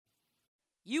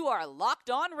You are Locked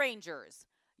On Rangers,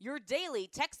 your daily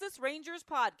Texas Rangers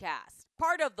podcast.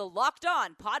 Part of the Locked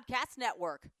On Podcast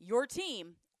Network, your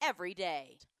team every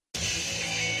day.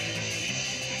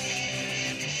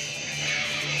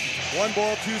 1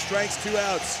 ball, 2 strikes, 2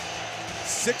 outs.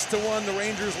 6-1, the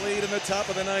Rangers lead in the top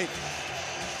of the ninth.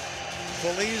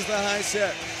 Feliz the high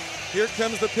set. Here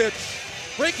comes the pitch.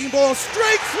 Breaking ball,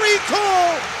 strike 3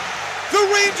 call!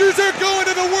 The Rangers are going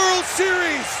to the World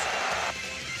Series!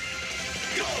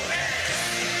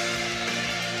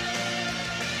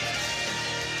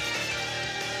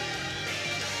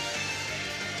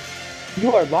 You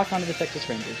are locked onto the Texas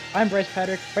Rangers. I'm Bryce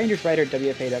Patrick, Rangers writer at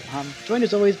WFA.com, joined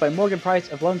as always by Morgan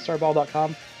Price of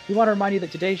LoneStarBall.com. We want to remind you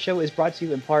that today's show is brought to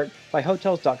you in part by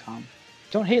Hotels.com.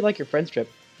 Don't hate like your friend's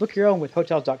trip. Book your own with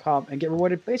Hotels.com and get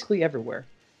rewarded basically everywhere.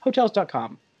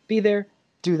 Hotels.com. Be there,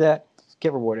 do that,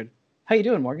 get rewarded. How you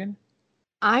doing, Morgan?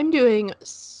 I'm doing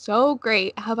so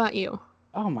great. How about you?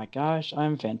 Oh my gosh,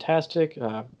 I'm fantastic.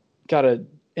 Got a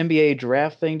NBA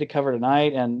draft thing to cover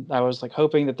tonight, and I was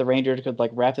hoping that the Rangers could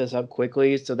wrap this up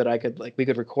quickly so that we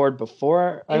could record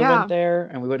before I went there,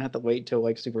 and we wouldn't have to wait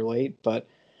till super late. But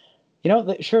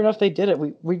sure enough, they did it.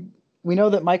 We know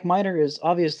that Mike Minor is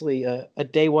obviously a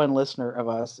day one listener of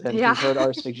us, and he heard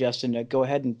our suggestion to go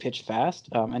ahead and pitch fast,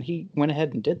 and he went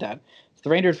ahead and did that. The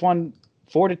Rangers won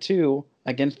 4-2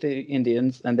 against the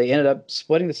Indians, and they ended up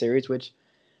splitting the series, which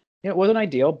it wasn't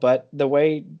ideal, but the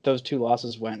way those 2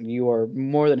 losses went, you are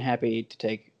more than happy to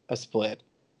take a split.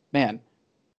 Man,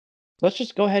 let's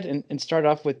just go ahead and start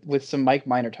off with some Mike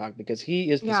Minor talk, because he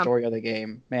is the story of the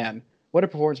game. Man, what a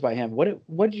performance by him. What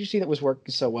did you see that was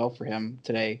working so well for him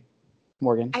today,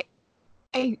 Morgan?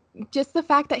 I just the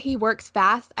fact that he works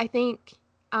fast. I think,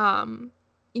 some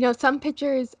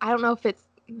pitchers, I don't know if it's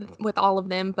with all of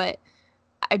them, but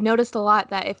I've noticed a lot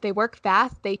that if they work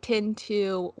fast, they tend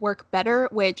to work better,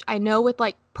 which I know with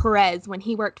Perez, when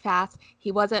he worked fast,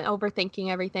 he wasn't overthinking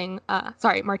everything.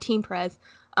 Martin Perez,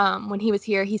 when he was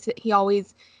here, he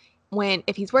always,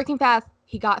 if he's working fast,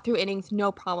 he got through innings,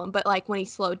 no problem. But when he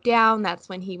slowed down, that's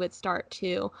when he would start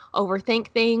to overthink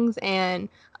things. And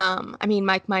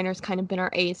Mike Minor's kind of been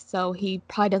our ace, so he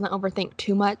probably doesn't overthink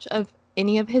too much of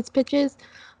any of his pitches.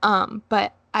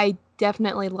 But I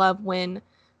definitely love when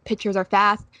pitchers are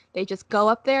fast. They just go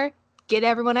up there, get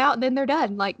everyone out, and then they're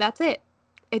done. That's it.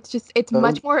 It's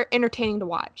much more entertaining to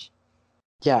watch.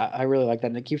 Yeah, I really like that.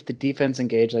 And it keeps the defense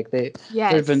engaged.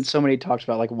 There's been so many talks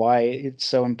about why it's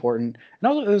so important. And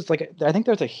also it was I think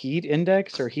there's a heat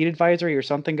index or heat advisory or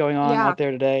something going on out there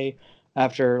today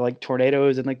after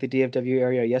tornadoes in the DFW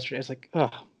area yesterday. It's oh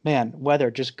man,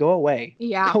 weather, just go away.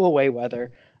 Yeah. Go away,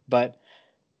 weather. But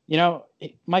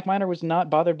Mike Minor was not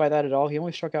bothered by that at all. He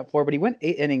only struck out 4, but he went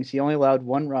 8 innings. He only allowed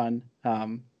 1 run.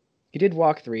 He did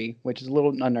walk 3, which is a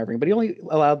little unnerving, but he only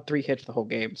allowed 3 hits the whole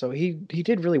game. So he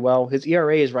did really well. His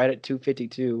ERA is right at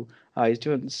 2.52. He's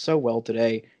doing so well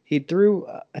today. He threw,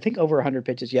 I think, over 100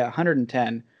 pitches. Yeah,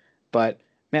 110. But,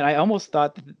 man, I almost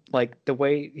thought that, the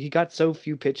way he got so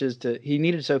few pitches he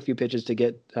needed so few pitches to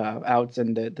get outs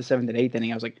in the 7th and 8th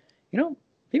inning. I was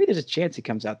maybe there's a chance he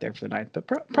comes out there for the 9th, but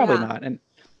probably not. And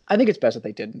I think it's best that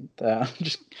they didn't,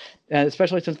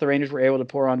 especially since the Rangers were able to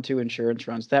pour on 2 insurance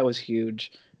runs. That was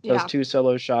huge. Those 2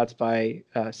 solo shots by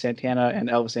Santana and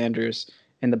Elvis Andrus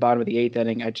in the bottom of the 8th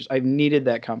inning. I needed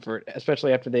that comfort,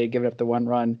 especially after they had given up the 1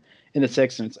 run in the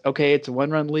 6th. And it's a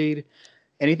 1-run lead.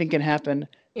 Anything can happen.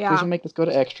 Yeah. Please don't make this go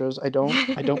to extras. I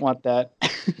don't want that.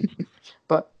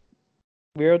 But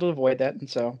we were able to avoid that, and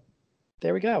so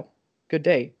there we go. Good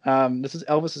day. This is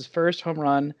Elvis's first home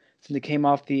run since he came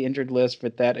off the injured list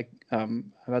with that,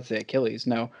 I'm about to say Achilles,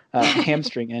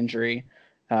 hamstring injury.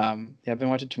 I've been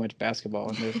watching too much basketball,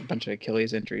 and there's a bunch of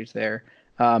Achilles injuries there.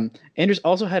 Andrus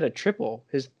also had a triple,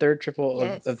 his 3rd triple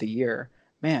of the year.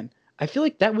 Man, I feel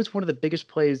like that was one of the biggest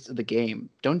plays of the game,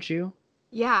 don't you?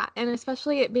 Yeah, and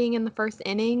especially it being in the 1st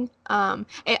inning.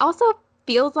 It also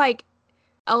feels like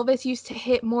Elvis used to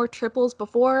hit more triples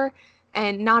before,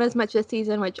 and not as much this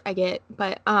season, which I get,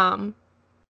 but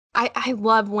I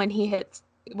love when he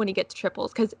gets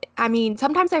triples, because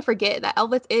sometimes I forget that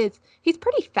Elvis he's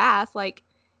pretty fast.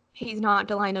 He's not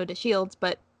Delino DeShields,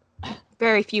 but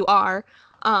very few are.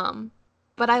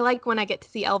 But I like when I get to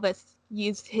see Elvis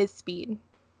use his speed.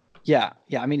 Yeah.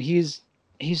 He's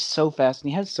so fast, and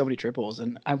he has so many triples,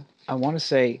 and I want to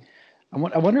say, I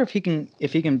wonder if he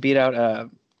can beat out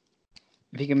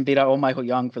old Michael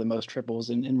Young for the most triples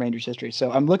in Rangers history.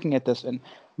 So I'm looking at this, and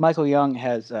Michael Young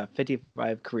has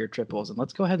 55 career triples. And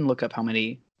let's go ahead and look up how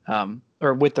many,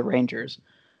 or with the Rangers.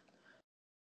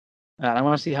 I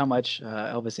want to see how much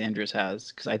Elvis Andrus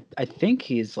has, because I think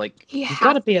he's like He he's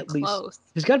got has to be to at be least close.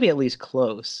 he's got to be at least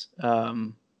close.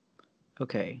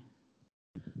 Okay.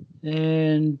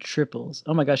 And triples.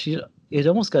 Oh my gosh, he's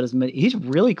almost got as many. He's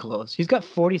really close. He's got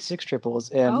 46 triples,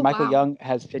 and Oh, Michael wow. Young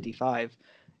has 55.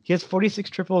 He has 46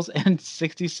 triples and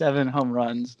 67 home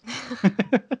runs.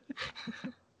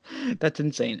 That's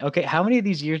insane. Okay, how many of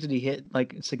these years did he hit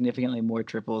like significantly more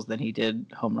triples than he did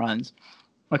home runs?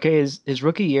 Okay, his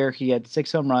rookie year he had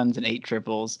 6 home runs and 8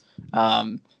 triples.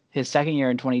 His second year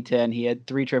in 2010 he had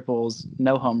 3 triples,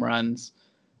 no home runs.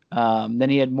 Then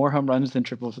he had more home runs than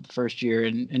triples for the first year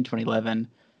in 2011.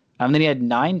 Then he had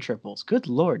 9 triples. Good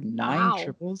Lord, 9 Wow.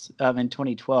 triples in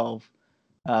 2012.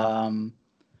 And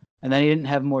then he didn't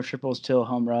have more triples till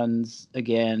home runs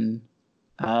again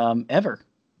ever.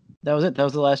 That was it. That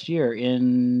was the last year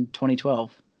in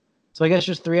 2012. So I guess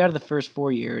just 3 out of the first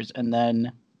 4 years, and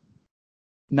then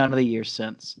none of the years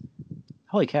since.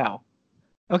 Holy cow.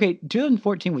 Okay,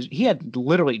 2014 he had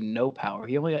literally no power.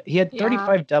 He had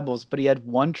 35 doubles, but he had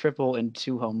 1 triple and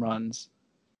 2 home runs.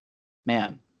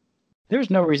 Man, there's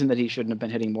no reason that he shouldn't have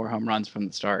been hitting more home runs from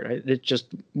the start. It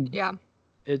just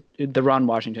the Ron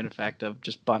Washington effect of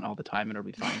just bunt all the time and it'll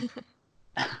be fine.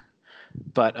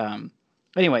 But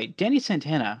anyway, Danny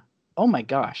Santana. Oh my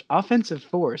gosh, offensive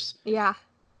force. Yeah.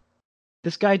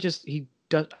 This guy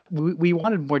we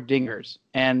wanted more dingers,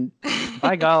 and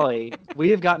by golly, we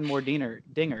have gotten more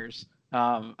dingers.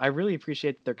 I really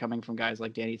appreciate that they're coming from guys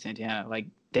like Danny Santana. Like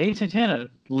Danny Santana,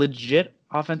 legit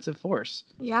offensive force.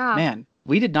 Yeah. Man,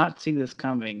 we did not see this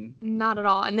coming. Not at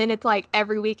all. And then it's like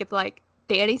every week it's like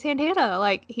Danny Santana,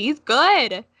 like he's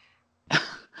good.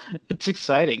 It's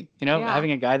exciting,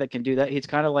 having a guy that can do that. He's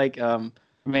kind of like,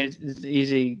 it's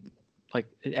easy. Like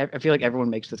I feel like everyone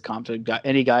makes this comp to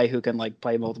any guy who can like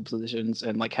play multiple positions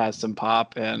and like has some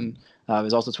pop and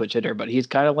is also switch hitter. But he's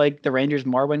kind of like the Rangers'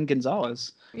 Marwin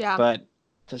Gonzalez. Yeah. But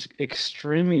this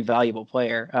extremely valuable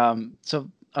player.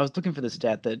 So I was looking for the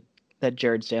stat that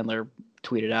Jared Sandler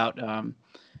tweeted out.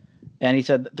 And he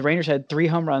said the Rangers had 3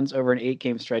 home runs over an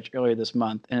 8-game stretch earlier this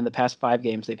month, and in the past 5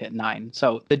 games they've hit 9.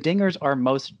 So the dingers are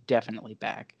most definitely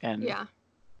back, and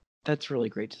that's really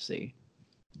great to see.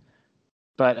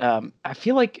 But I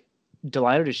feel like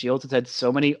Delino DeShields has had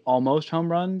so many almost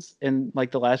home runs in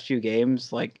like the last few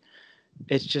games. Like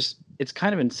it's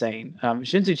kind of insane.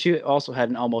 Shin-Soo Choo also had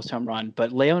an almost home run,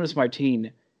 but Leonys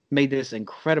Martin made this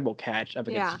incredible catch up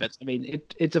against Fitz. I mean,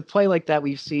 it's a play like that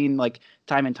we've seen like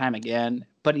time and time again.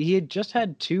 But he had just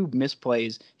had 2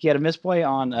 misplays. He had a misplay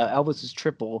on Elvis's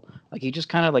triple. Like he just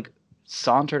kind of like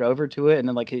sauntered over to it, and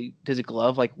then like his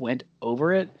glove like went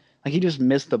over it. Like he just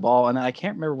missed the ball, and I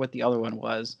can't remember what the other one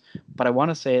was, but I want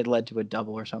to say it led to a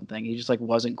double or something. He just like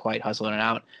wasn't quite hustling it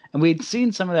out, and we'd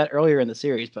seen some of that earlier in the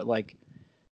series. But like,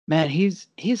 man, he's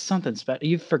something special.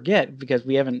 You forget because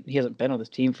he hasn't been on this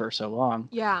team for so long.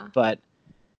 Yeah. But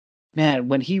man,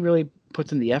 when he really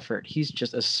puts in the effort, he's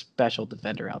just a special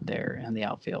defender out there in the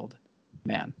outfield.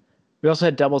 Man. We also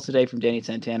had doubles today from Danny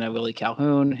Santana, Willie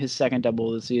Calhoun, his second double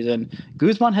of the season.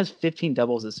 Guzman has 15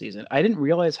 doubles this season. I didn't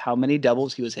realize how many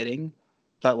doubles he was hitting,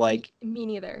 but like me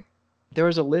neither. There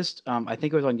was a list, I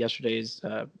think it was on yesterday's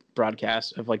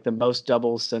broadcast, of like the most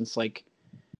doubles since like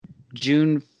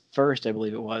June 1st, I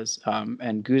believe it was.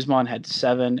 And Guzman had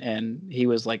 7, and he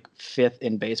was like 5th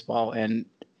in baseball, and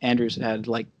Andrus had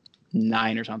like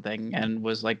 9 or something, and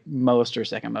was like most or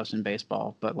second most in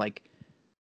baseball. But like,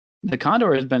 the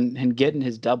Condor has been getting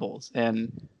his doubles.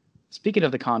 And speaking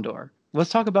of the Condor, let's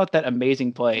talk about that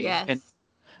amazing play. Yes. And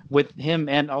with him,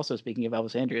 and also speaking of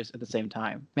Elvis Andrus at the same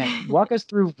time. Man, walk us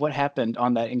through what happened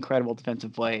on that incredible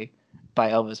defensive play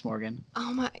by Elvis Morgan.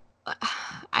 Oh my,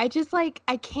 I just like,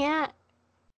 I can't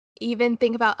even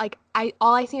think about like,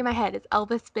 all I see in my head is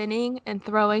Elvis spinning and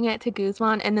throwing it to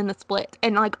Guzman and then the split.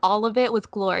 And like all of it was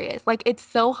glorious. Like it's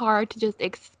so hard to just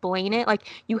explain it. Like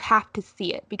you have to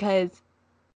see it because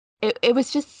it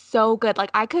was just so good.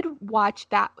 Like I could watch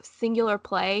that singular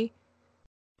play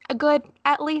a good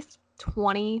at least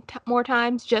 20 more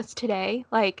times just today.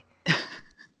 Like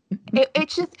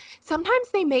it's just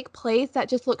sometimes they make plays that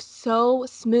just look so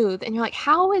smooth and you're like,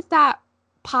 how is that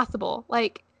possible?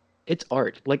 Like it's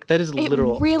art. Like that is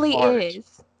literal. It really art.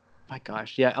 is. My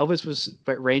gosh, yeah, Elvis was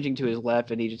ranging to his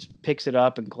left, and he just picks it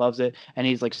up and gloves it, and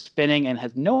he's like spinning and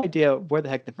has no idea where the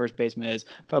heck the first baseman is.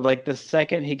 But like the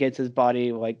second he gets his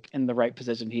body like in the right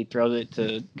position, he throws it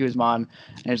to Guzman,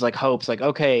 and there's like hopes, like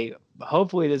okay,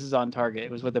 hopefully this is on target.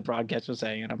 It was what the broadcast was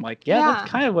saying, and I'm like, yeah. That's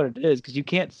kind of what it is because you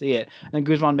can't see it. And then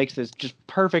Guzman makes this just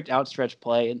perfect outstretched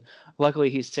play, and luckily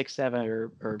he's 6'7"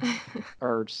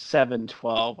 or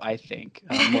 7'12", I think,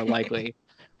 more likely.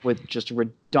 with just a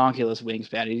redonkulous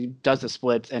wingspan. He does the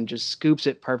splits and just scoops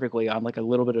it perfectly on like a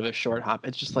little bit of a short hop.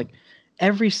 It's just like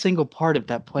every single part of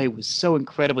that play was so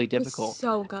incredibly difficult.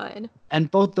 So good. And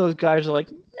both those guys are like,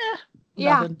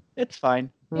 nothing. It's fine.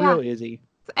 Real easy.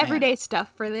 It's everyday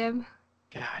stuff for them.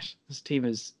 Gosh, this team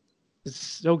is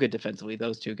so good defensively.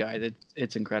 Those two guys,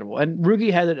 it's incredible. And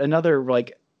Rugi had another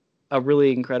like a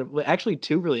really incredible, actually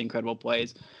two really incredible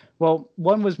plays. Well,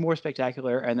 one was more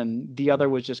spectacular, and then the other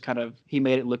was just kind of he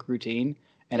made it look routine,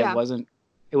 and it wasn't.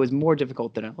 It was more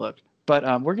difficult than it looked. But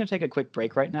we're going to take a quick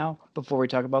break right now before we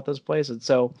talk about those plays, and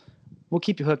so we'll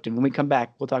keep you hooked. And when we come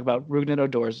back, we'll talk about Rougned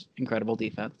Odor's incredible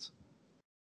defense.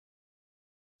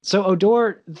 So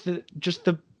Odor,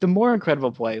 the more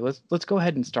incredible play. Let's go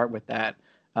ahead and start with that.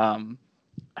 I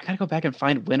gotta go back and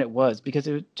find when it was because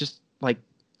it was just like,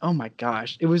 oh my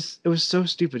gosh, it was so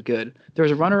stupid good. There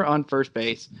was a runner on first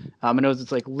base, and it was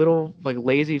this like little like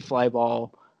lazy fly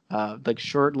ball, like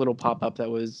short little pop up that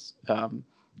was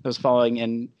falling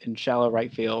in shallow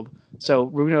right field. So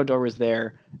Rougned Odor was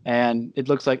there, and it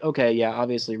looks like okay, yeah,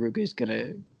 obviously Rugi's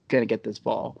gonna get this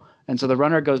ball. And so the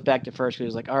runner goes back to first. He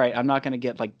was like, all right, I'm not going to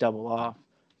get like double off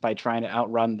by trying to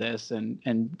outrun this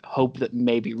and hope that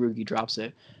maybe Rugi drops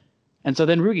it. And so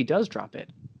then Rugi does drop it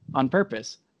on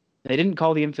purpose. They didn't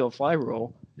call the infield fly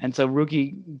rule. And so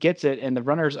Rugi gets it, and the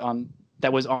runner's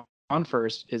that was on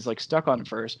first is like stuck on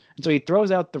first. And so he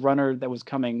throws out the runner that was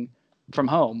coming from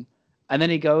home. And then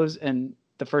he goes and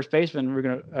the first baseman,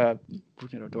 Ronald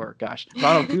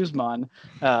Guzman,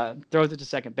 throws it to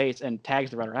second base and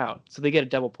tags the runner out. So they get a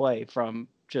double play from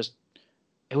just,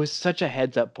 it was such a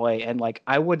heads up play. And like,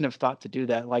 I wouldn't have thought to do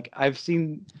that. Like I've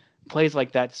seen plays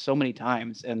like that so many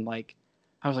times. And like,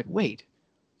 I was like, wait,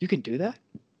 you can do that?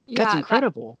 That's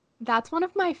incredible. That's one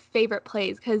of my favorite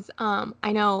plays. Cause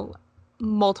I know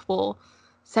multiple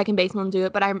second basemen do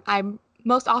it, but I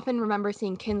most often remember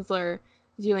seeing Kinsler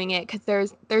doing it because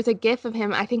there's a gif of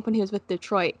him I think when he was with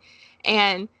Detroit,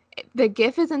 and the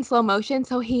gif is in slow motion,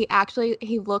 so he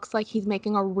looks like he's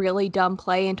making a really dumb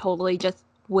play and totally just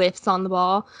whiffs on the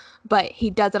ball, but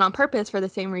he does it on purpose for the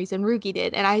same reason Rugi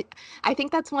did. And I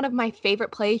think that's one of my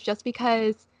favorite plays just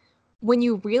because when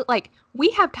you we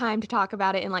have time to talk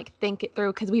about it and like think it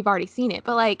through because we've already seen it,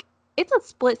 but like it's a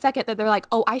split second that they're like,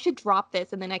 oh, I should drop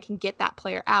this and then I can get that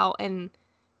player out, and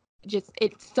just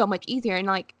it's so much easier. And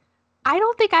like I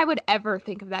don't think I would ever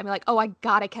think of that. Be like, oh, I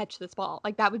gotta catch this ball.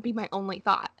 Like that would be my only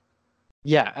thought.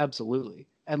 Yeah, absolutely.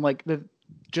 And like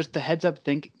the heads up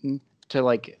thinking to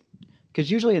like,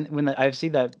 because usually I've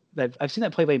seen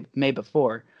that play made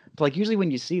before. But like usually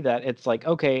when you see that, it's like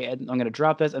okay, I'm gonna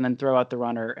drop this and then throw out the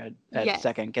runner at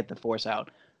second, get the force out.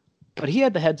 But he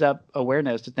had the heads up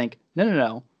awareness to think,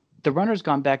 no, the runner's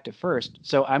gone back to first,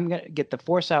 so I'm gonna get the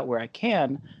force out where I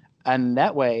can, and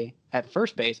that way. At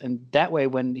first base, and that way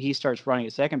when he starts running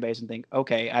at second base and think,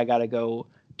 okay, I gotta go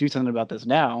do something about this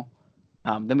now,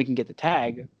 then we can get the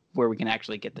tag where we can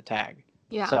actually get the tag.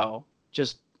 Yeah. So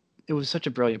it was such a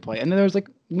brilliant play. And then there was like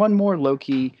one more low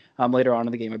key later on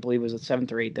in the game. I believe it was the 7th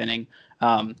or 8th inning.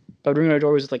 But Rougned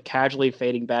Odor was just like casually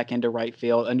fading back into right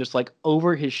field and just like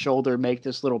over his shoulder make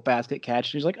this little basket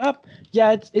catch. And he's like,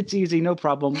 yeah, it's easy, no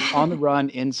problem. On the run,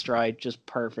 in stride, just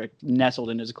perfect, nestled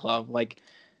in his glove, like.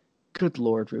 Good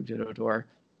Lord, Rougned Odor.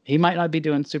 He might not be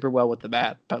doing super well with the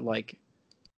bat, but like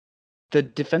the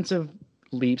defensive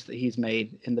leaps that he's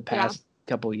made in the past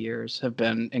couple of years have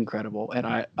been incredible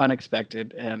and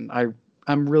unexpected, and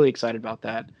I'm really excited about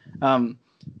that. I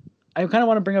kind of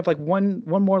want to bring up like one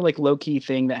more like low key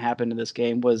thing that happened in this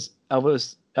game was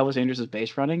Elvis Andrus'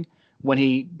 base running when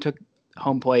he took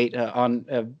home plate on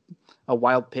a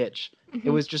wild pitch. Mm-hmm.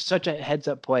 It was just such a heads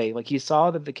up play. Like he saw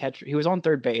that the catcher, he was on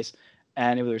third base.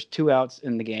 And there was 2 outs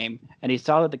in the game, and he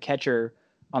saw that the catcher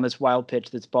on this wild pitch,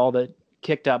 this ball that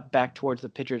kicked up back towards the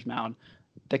pitcher's mound,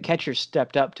 the catcher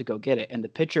stepped up to go get it, and the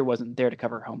pitcher wasn't there to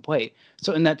cover home plate.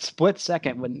 So in that split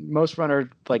second, when most runners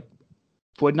like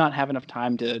would not have enough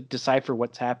time to decipher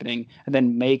what's happening and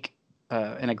then make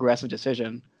an aggressive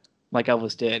decision, like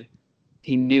Elvis did,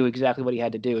 he knew exactly what he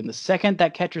had to do. And the second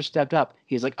that catcher stepped up,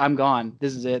 he's like, "I'm gone.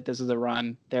 This is it. This is a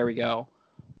run. There we go."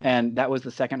 And that was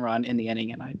the second run in the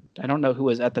inning, and I don't know who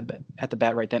was at the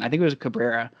bat right then. I think it was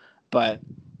Cabrera, but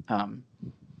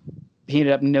he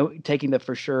ended up taking the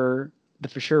for sure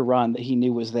run that he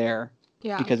knew was there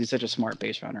because he's such a smart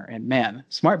base runner. And man,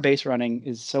 smart base running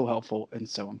is so helpful and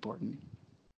so important.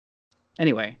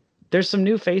 Anyway, there's some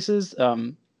new faces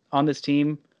on this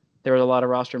team. There were a lot of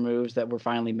roster moves that were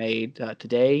finally made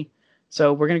today,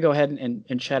 so we're gonna go ahead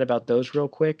and chat about those real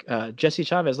quick. Jesse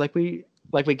Chavez, like we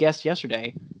guessed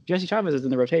yesterday, Jesse Chavez is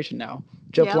in the rotation now.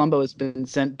 Joe Colombo has been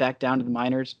sent back down to the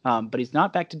minors, but he's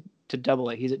not back to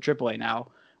Double-A. He's at Triple-A now,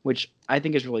 which I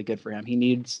think is really good for him. He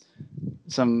needs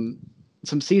some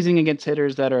seasoning against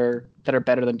hitters that are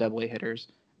better than Double-A hitters.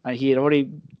 He had already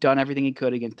done everything he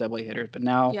could against Double-A hitters, but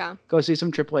now go see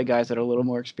some Triple-A guys that are a little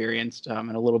more experienced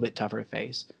and a little bit tougher to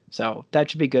face. So that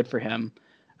should be good for him.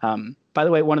 By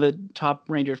the way, one of the top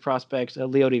Rangers prospects,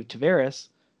 Leody Taveras,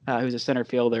 who's a center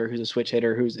fielder, who's a switch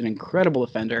hitter, who's an incredible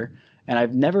defender, and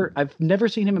I've never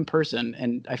seen him in person,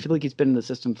 and I feel like he's been in the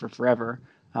system for forever.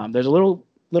 There's a little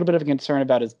bit of a concern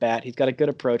about his bat. He's got a good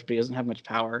approach, but he doesn't have much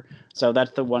power, so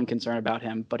that's the one concern about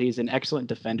him. But he's an excellent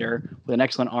defender with an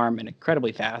excellent arm and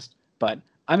incredibly fast. But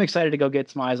I'm excited to go get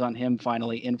some eyes on him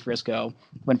finally in Frisco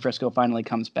when Frisco finally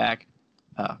comes back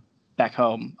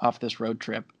home off this road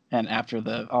trip and after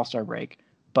the All-Star break.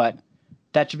 But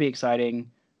that should be exciting.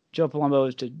 Joe Palumbo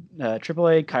is to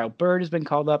AAA. Kyle Bird has been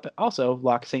called up. Also,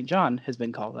 Locke St. John has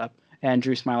been called up. And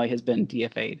Drew Smiley has been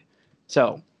DFA'd.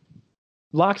 So,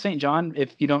 Locke St. John,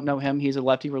 if you don't know him, he's a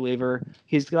lefty reliever.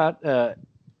 He's got an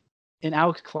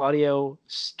Alex Claudio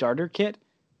starter kit,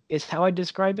 is how I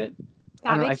describe it.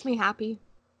 That makes me happy.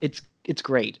 It's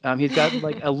great. He's got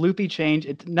like a loopy change.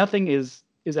 Nothing is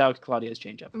Alex Claudio's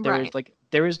changeup.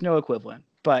 There is no equivalent,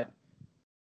 but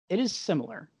it is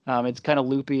similar. It's kind of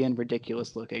loopy and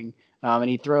ridiculous looking. But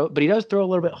he does throw a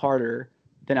little bit harder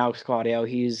than Alex Claudio.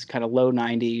 He's kind of low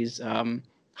 90s,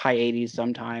 high 80s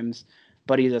sometimes.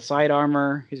 But he's a side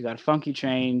armor. He's got a funky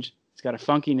change. He's got a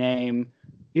funky name.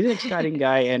 He's an exciting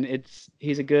guy, and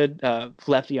he's a good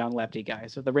lefty on lefty guy.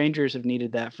 So the Rangers have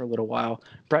needed that for a little while.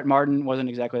 Brett Martin wasn't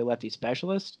exactly a lefty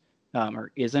specialist,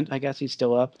 or isn't. I guess he's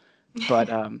still up, but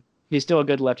he's still a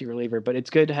good lefty reliever. But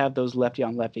it's good to have those lefty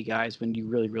on lefty guys when you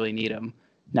really, really need them.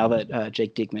 Now that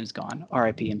Jake Diekman is gone,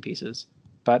 RIP in pieces.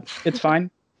 But it's fine.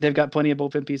 They've got plenty of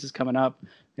bullpen pieces coming up.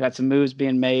 They got some moves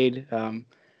being made.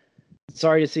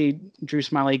 Sorry to see Drew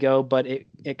Smiley go, but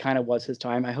it kind of was his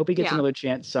time. I hope he gets another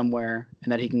chance somewhere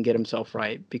and that he can get himself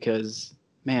right, because,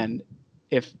 man,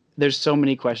 if there's so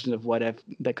many questions of what if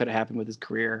that could have happened with his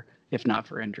career if not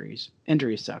for injuries.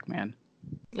 Injuries suck, man.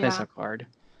 They suck hard.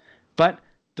 But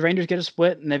the Rangers get a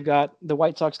split, and they've got the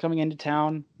White Sox coming into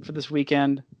town for this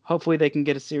weekend. Hopefully they can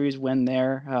get a series win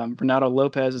there. Renato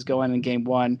Lopez is going in Game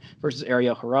 1 versus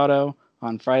Ariel Gerardo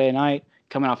on Friday night,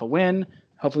 coming off a win.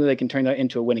 Hopefully they can turn that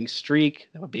into a winning streak.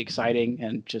 That would be exciting.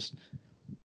 And just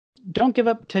don't give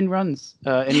up 10 runs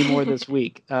anymore this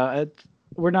week.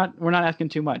 We're not asking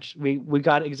too much. We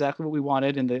got exactly what we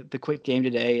wanted in the quick game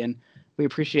today, and we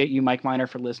appreciate you, Mike Minor,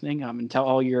 for listening. And tell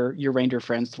all your Ranger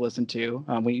friends to listen to.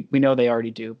 We know they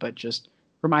already do, but just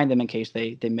remind them in case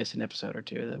they miss an episode or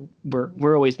two. That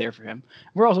we're always there for him.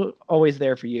 We're also always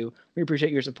there for you. We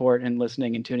appreciate your support and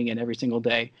listening and tuning in every single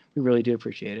day. We really do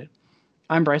appreciate it.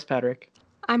 I'm Bryce Patrick.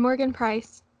 I'm Morgan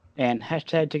Price. And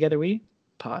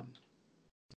 #TogetherWePod.